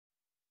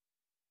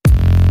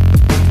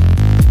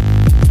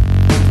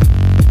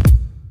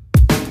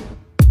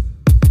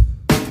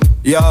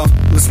Yo,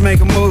 let's make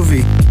a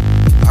movie.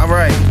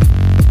 Alright.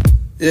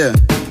 Yeah.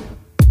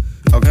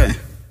 Okay.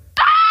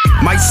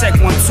 Mic check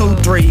 1, 2,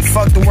 3.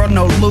 Fuck the world,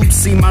 no loop.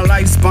 See my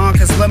life's bond,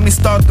 cause let me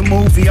start the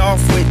movie off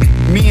with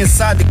me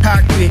inside the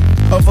cockpit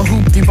of a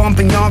hoopty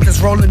bumping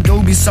yonkers, rolling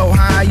doobies so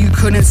high you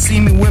couldn't see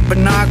me with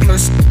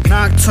binoculars.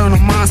 Nocturnal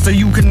monster,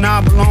 you could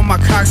nobble on my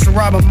cocks to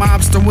rob a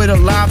mobster with a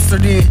lobster.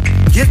 Then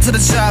get to the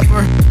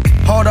chopper.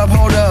 Hold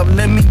up,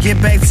 let me get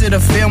back to the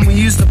film. We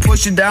used to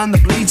push it down the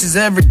bleachers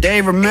every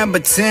day. Remember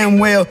 10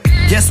 well,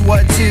 guess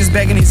what? Tiz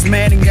back and he's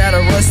mad and got a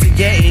rusty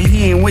gat, and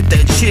he ain't with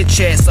that chit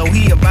chat, so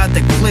he about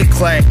to click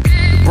clack,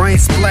 the brain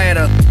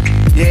splatter.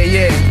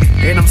 Yeah,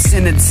 and I'm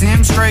sending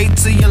Tim straight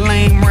to your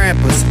lame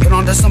rappers. But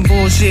on to some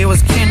bullshit, it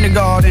was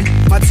kindergarten.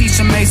 My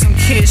teacher made some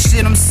kid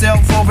shit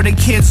himself over the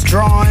kids'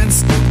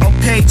 drawings.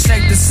 Okay,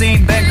 check the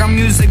scene, background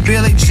music,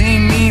 Billie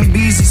Jean, me and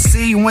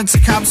BZC went to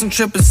cop some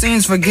triple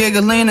scenes for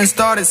giggling and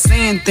started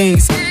saying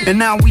things. And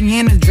now we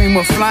in a dream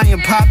of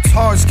flying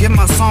Pop-Tarts. Give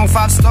my song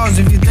 5 stars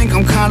if you think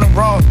I'm kinda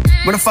raw.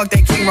 Where the fuck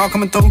that King Raw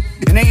coming through?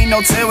 And they ain't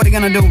no tell what they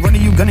gonna do.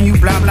 Running you, gunning you,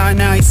 blah blah.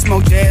 Now he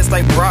smoke jazz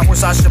like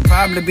bratwurst. I should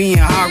probably be in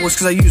Hogwarts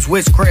cause I use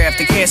witchcraft.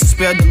 The cast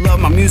spell the love,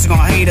 my music on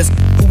haters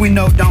who we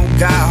know don't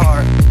got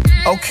heart.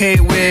 Okay,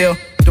 well,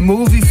 the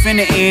movie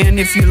finna end.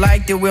 If you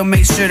liked it, we'll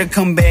make sure to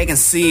come back and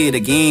see it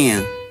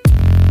again.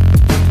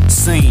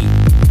 Scene.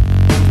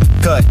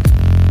 Cut.